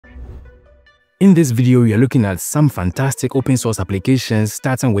In this video, we are looking at some fantastic open source applications,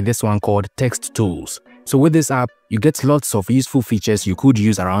 starting with this one called Text Tools. So with this app, you get lots of useful features you could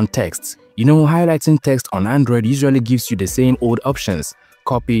use around text. You know, highlighting text on Android usually gives you the same old options: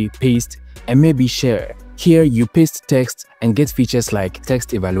 copy, paste, and maybe share. Here, you paste text and get features like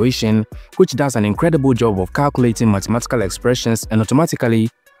text evaluation, which does an incredible job of calculating mathematical expressions and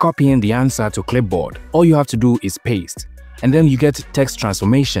automatically copying the answer to clipboard. All you have to do is paste. And then you get text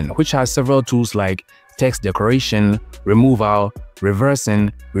transformation, which has several tools like text decoration, removal,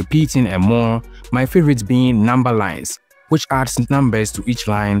 reversing, repeating, and more. My favorite being number lines, which adds numbers to each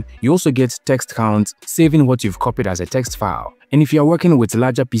line. You also get text count, saving what you've copied as a text file. And if you are working with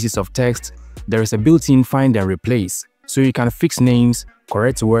larger pieces of text, there is a built-in find and replace, so you can fix names,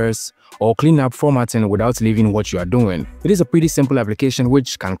 correct words, or clean up formatting without leaving what you are doing. It is a pretty simple application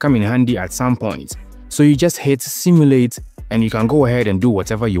which can come in handy at some point. So you just hit simulate and you can go ahead and do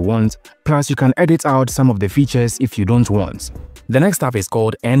whatever you want. Plus, you can edit out some of the features if you don't want. The next app is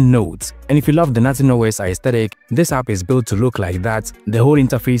called nNotes, and if you love the Nothing OS aesthetic, this app is built to look like that. The whole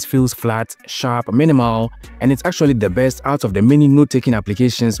interface feels flat, sharp, minimal, and it's actually the best out of the many note-taking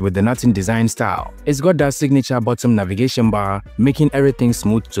applications with the Nothing design style. It's got that signature bottom navigation bar, making everything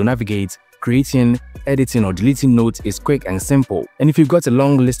smooth to navigate. Creating, editing, or deleting notes is quick and simple. And if you've got a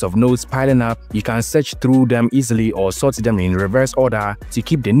long list of notes piling up, you can search through them easily or sort them in reverse order to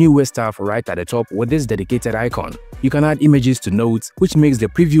keep the newest stuff right at the top with this dedicated icon. You can add images to notes, which makes the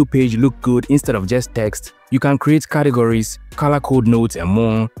preview page look good instead of just text. You can create categories, color code notes, and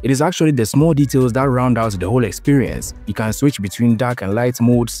more. It is actually the small details that round out the whole experience. You can switch between dark and light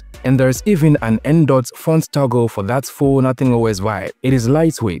modes, and there's even an nDots font toggle for that full Nothing OS vibe. It is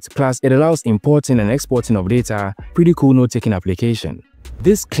lightweight, plus it allows importing and exporting of data. Pretty cool note-taking application.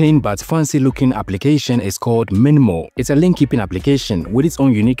 This clean but fancy looking application is called Memno. It's a link keeping application with its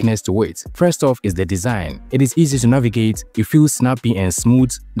own uniqueness to it. First off is the design. It is easy to navigate, it feels snappy and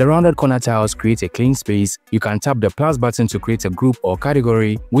smooth. The rounded corner tiles create a clean space. You can tap the plus button to create a group or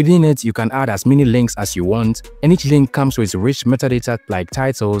category. Within it, you can add as many links as you want, and each link comes with rich metadata like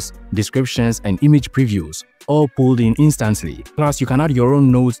titles, descriptions, and image previews, all pulled in instantly. Plus, you can add your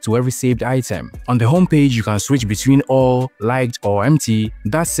own notes to every saved item. On the home page, you can switch between all, liked, or empty.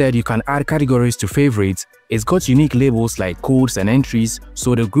 That said, you can add categories to favorites. It's got unique labels like codes and entries,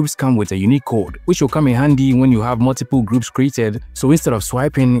 so the groups come with a unique code, which will come in handy when you have multiple groups created. So instead of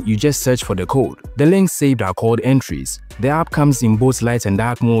swiping, you just search for the code. The links saved are called entries. The app comes in both light and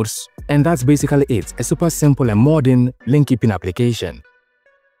dark modes, and that's basically it. A super simple and modern link keeping application.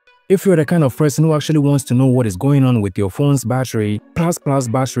 If you're the kind of person who actually wants to know what is going on with your phone's battery, Plus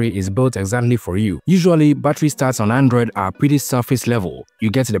battery is built exactly for you. Usually, battery stats on Android are pretty surface level. You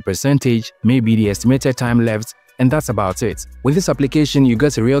get the percentage, maybe the estimated time left, and that's about it. With this application, you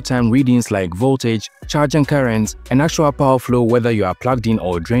get real-time readings like voltage, charging current, and actual power flow whether you are plugged in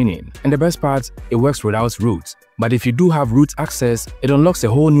or draining. And the best part, it works without root. But if you do have root access, it unlocks a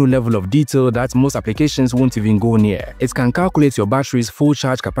whole new level of detail that most applications won't even go near. It can calculate your battery's full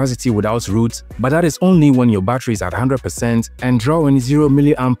charge capacity without root, but that is only when your battery is at 100% and drawing 0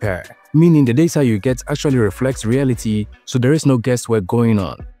 mA, meaning the data you get actually reflects reality, so there is no guesswork going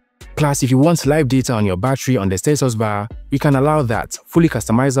on. Plus, if you want live data on your battery on the status bar, you can allow that, fully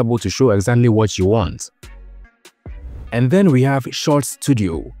customizable to show exactly what you want. And then we have Short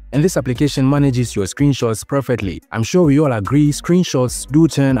Studio, and this application manages your screenshots perfectly. I'm sure we all agree screenshots do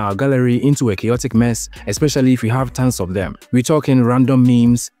turn our gallery into a chaotic mess, especially if we have tons of them. We're talking random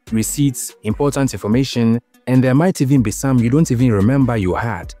memes, receipts, important information, and there might even be some you don't even remember you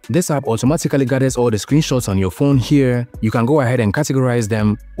had. This app automatically gathers all the screenshots on your phone here. You can go ahead and categorize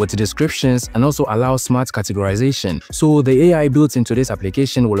them with descriptions and also allow smart categorization. So the AI built into this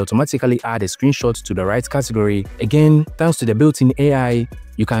application will automatically add a screenshot to the right category. Again, thanks to the built-in AI,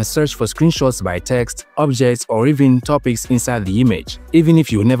 you can search for screenshots by text, objects, or even topics inside the image, even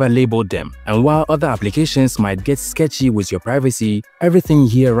if you never labeled them. And while other applications might get sketchy with your privacy, everything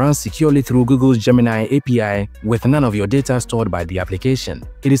here runs securely through Google's Gemini API with none of your data stored by the application.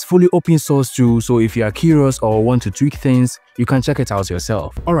 It is fully open source too, so if you are curious or want to tweak things, you can check it out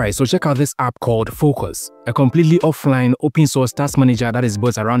yourself. Alright, so check out this app called Focus, a completely offline open source task manager that is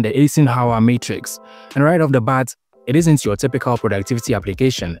built around the Eisenhower matrix. And right off the bat, it isn't your typical productivity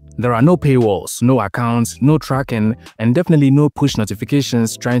application. There are no paywalls, no accounts, no tracking, and definitely no push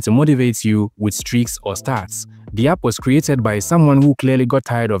notifications trying to motivate you with streaks or stats. The app was created by someone who clearly got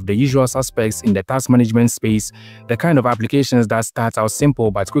tired of the usual suspects in the task management space, the kind of applications that start out simple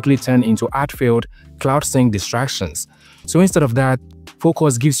but quickly turn into ad-filled, cloud-sync distractions. So instead of that,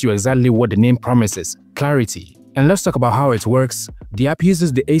 Focus gives you exactly what the name promises: clarity. And let's talk about how it works. The app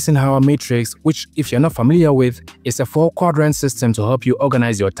uses the Eisenhower matrix, which, if you're not familiar with, is a 4-quadrant system to help you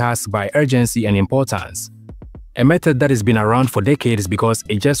organize your tasks by urgency and importance. A method that has been around for decades because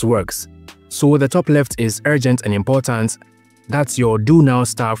it just works. So the top left is urgent and important. That's your do now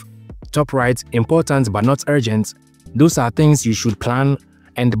stuff. Top right, important but not urgent. Those are things you should plan.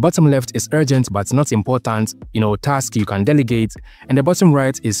 And the bottom left is urgent but not important, task you can delegate. And the bottom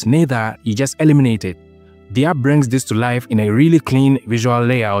right is neither, you just eliminate it. The app brings this to life in a really clean visual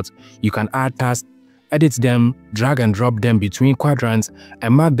layout. You can add tasks, edit them, drag and drop them between quadrants,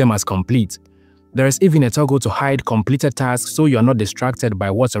 and mark them as complete. There is even a toggle to hide completed tasks so you're not distracted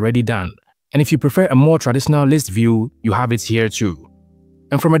by what's already done. And if you prefer a more traditional list view, you have it here too.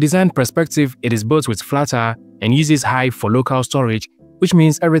 And from a design perspective, it is built with Flutter and uses Hive for local storage, which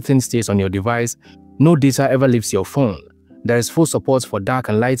means everything stays on your device. No data ever leaves your phone. There is full support for dark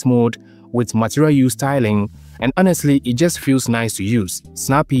and light mode with material use styling, and honestly, it just feels nice to use,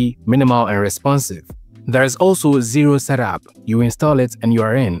 snappy, minimal, and responsive. There is also zero setup. You install it and you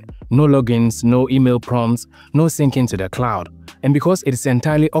are in. No logins, no email prompts, no syncing to the cloud. And because it is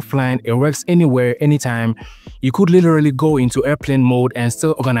entirely offline, it works anywhere, anytime. You could literally go into airplane mode and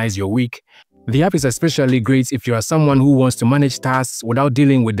still organize your week. The app is especially great if you are someone who wants to manage tasks without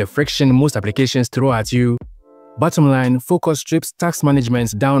dealing with the friction most applications throw at you. Bottom line, Focus strips task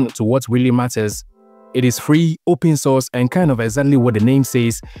management down to what really matters. It is free, open source, and kind of exactly what the name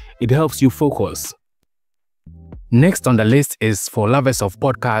says, it helps you focus. Next on the list is for lovers of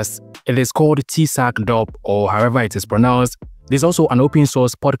podcasts. It is called Tsacdop, or however it is pronounced. There's also an open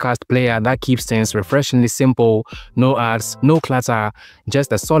source podcast player that keeps things refreshingly simple, no ads, no clutter,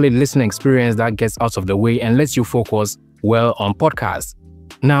 just a solid listening experience that gets out of the way and lets you focus well on podcasts.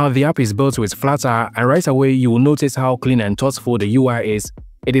 Now, the app is built with Flutter, and right away you will notice how clean and thoughtful the UI is.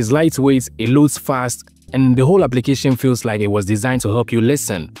 It is lightweight, it loads fast, and the whole application feels like it was designed to help you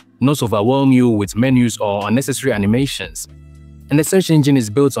listen, not overwhelm you with menus or unnecessary animations. And the search engine is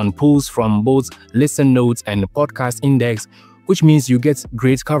built on pulls from both Listen Notes and Podcast Index, which means you get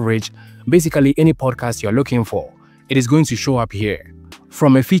great coverage. Basically, any podcast you're looking for, it is going to show up here.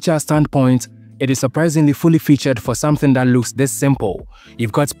 From a feature standpoint, it is surprisingly fully featured for something that looks this simple.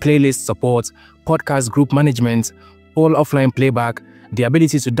 You've got playlist support, podcast group management, all offline playback, the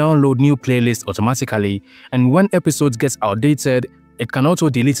ability to download new playlists automatically, and when episodes get outdated, it can auto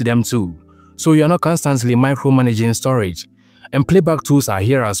delete them too. So you're not constantly micromanaging storage. And playback tools are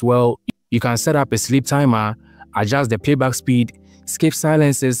here as well. You can set up a sleep timer, adjust the playback speed, skip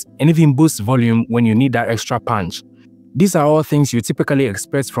silences, and even boost volume when you need that extra punch. These are all things you typically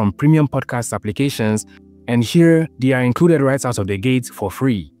expect from premium podcast applications, and here they are included right out of the gate for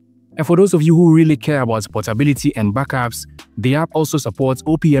free. And for those of you who really care about portability and backups, the app also supports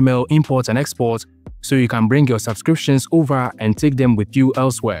OPML import and export, so you can bring your subscriptions over and take them with you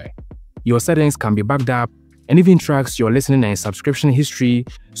elsewhere. Your settings can be backed up and even tracks your listening and subscription history,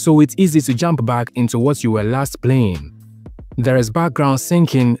 so it's easy to jump back into what you were last playing. There is background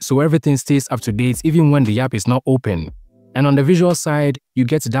syncing, so everything stays up to date even when the app is not open. And on the visual side, you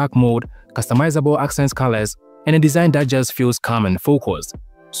get dark mode, customizable accent colors, and a design that just feels calm and focused.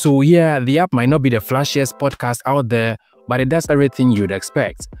 So yeah, the app might not be the flashiest podcast out there, but it does everything you'd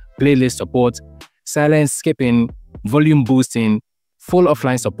expect. Playlist support, silence skipping, volume boosting, full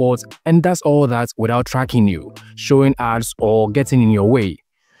offline support, and does all that without tracking you, showing ads, or getting in your way.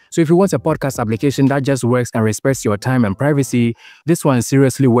 So if you want a podcast application that just works and respects your time and privacy, this one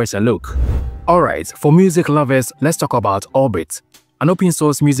seriously worth a look. Alright, for music lovers, let's talk about Orbit, an open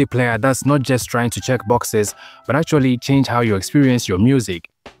source music player that's not just trying to check boxes, but actually change how you experience your music.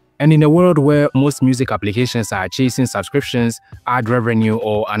 And in a world where most music applications are chasing subscriptions, ad revenue,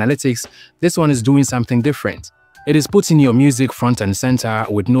 or analytics, this one is doing something different. It is putting your music front and center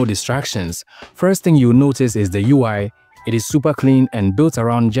with no distractions. First thing you'll notice is the UI. It is super clean and built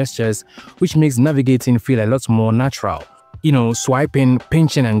around gestures, which makes navigating feel a lot more natural. Swiping,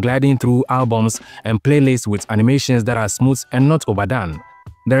 pinching and gliding through albums and playlists with animations that are smooth and not overdone.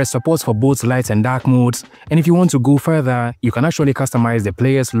 There is support for both light and dark modes, and if you want to go further, you can actually customize the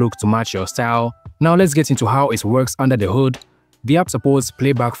player's look to match your style. Now let's get into how it works under the hood. The app supports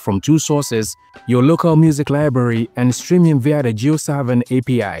playback from two sources, your local music library and streaming via the GeoSavin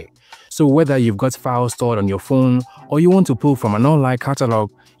API. So whether you've got files stored on your phone or you want to pull from an online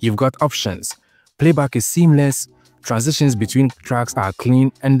catalog, you've got options. Playback is seamless, transitions between tracks are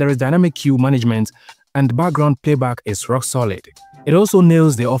clean, and there is dynamic queue management, and background playback is rock solid. It also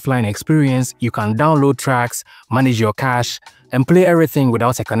nails the offline experience. You can download tracks, manage your cache, and play everything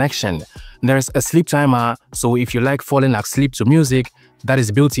without a connection. There's a sleep timer, so if you like falling asleep to music, that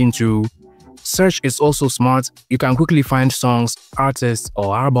is built into. Search is also smart. You can quickly find songs, artists,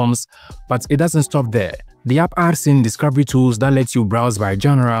 or albums, but it doesn't stop there. The app adds in discovery tools that let you browse by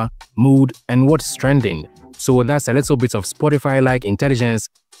genre, mood, and what's trending. So that's a little bit of Spotify-like intelligence,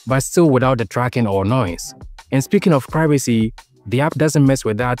 but still without the tracking or noise. And speaking of privacy, the app doesn't mess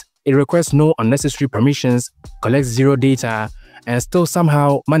with that. It requests no unnecessary permissions, collects zero data, and still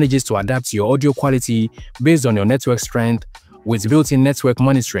somehow manages to adapt to your audio quality based on your network strength with built-in network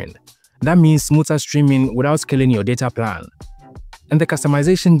monitoring. That means smoother streaming without killing your data plan. And the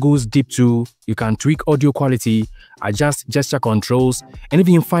customization goes deep too. You can tweak audio quality, adjust gesture controls, and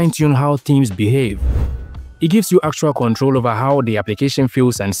even fine-tune how themes behave. It gives you actual control over how the application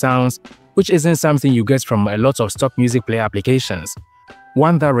feels and sounds, which isn't something you get from a lot of stock music player applications.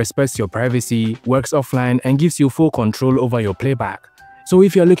 One that respects your privacy, works offline, and gives you full control over your playback. So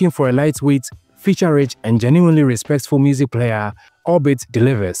if you're looking for a lightweight, feature-rich, and genuinely respectful music player, Orbit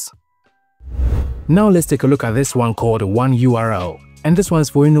delivers. Now let's take a look at this one called OneUrl. And this one's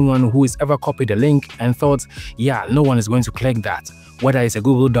for anyone who has ever copied a link and thought, yeah, no one is going to click that. Whether it's a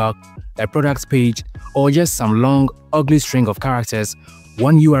Google Doc, a product page, or just some long, ugly string of characters,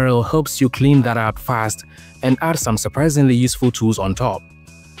 OneUrl helps you clean that up fast and add some surprisingly useful tools on top.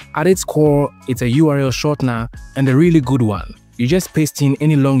 At its core, it's a URL shortener and a really good one. You just paste in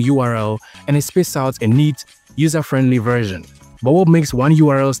any long URL and it spits out a neat, user-friendly version. But what makes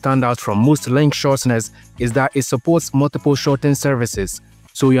OneUrl stand out from most link shorteners is that it supports multiple shortening services,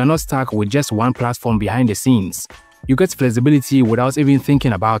 so you're not stuck with just one platform behind the scenes. You get flexibility without even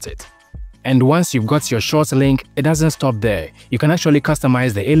thinking about it. And once you've got your short link, it doesn't stop there. You can actually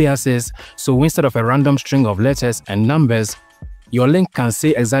customize the aliases, so instead of a random string of letters and numbers, your link can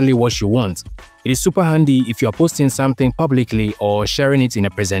say exactly what you want. It is super handy if you're posting something publicly or sharing it in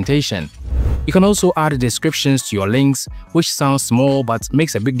a presentation. You can also add descriptions to your links, which sounds small but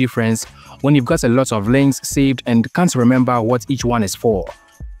makes a big difference when you've got a lot of links saved and can't remember what each one is for.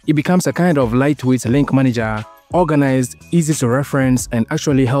 It becomes a kind of lightweight link manager, organized, easy to reference, and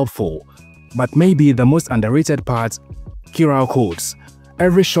actually helpful. But maybe the most underrated part, QR codes.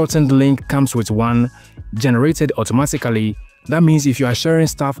 Every shortened link comes with one, generated automatically. That means if you are sharing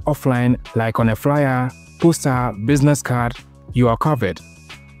stuff offline, like on a flyer, poster, business card, you are covered.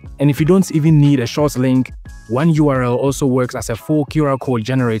 And if you don't even need a short link, OneUrl also works as a full QR code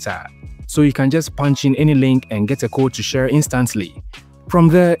generator. So you can just punch in any link and get a code to share instantly. From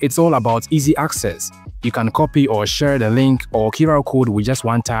there, it's all about easy access. You can copy or share the link or QR code with just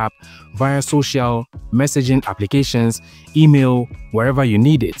one tap via social, messaging applications, email, wherever you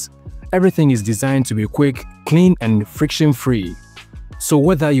need it. Everything is designed to be quick, clean, and friction-free. So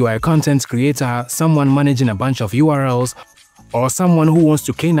whether you are a content creator, someone managing a bunch of URLs, or someone who wants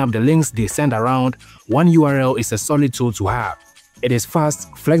to clean up the links they send around, OneUrl is a solid tool to have. It is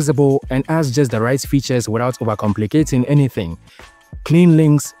fast, flexible, and adds just the right features without overcomplicating anything. Clean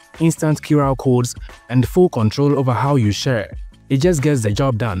links, instant QR codes, and full control over how you share. It just gets the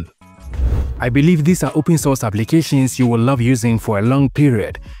job done. I believe these are open source applications you will love using for a long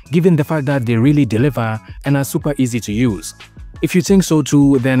period, given the fact that they really deliver and are super easy to use. If you think so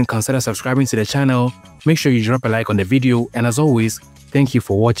too, then consider subscribing to the channel, make sure you drop a like on the video, and as always, thank you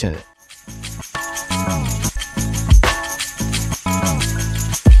for watching.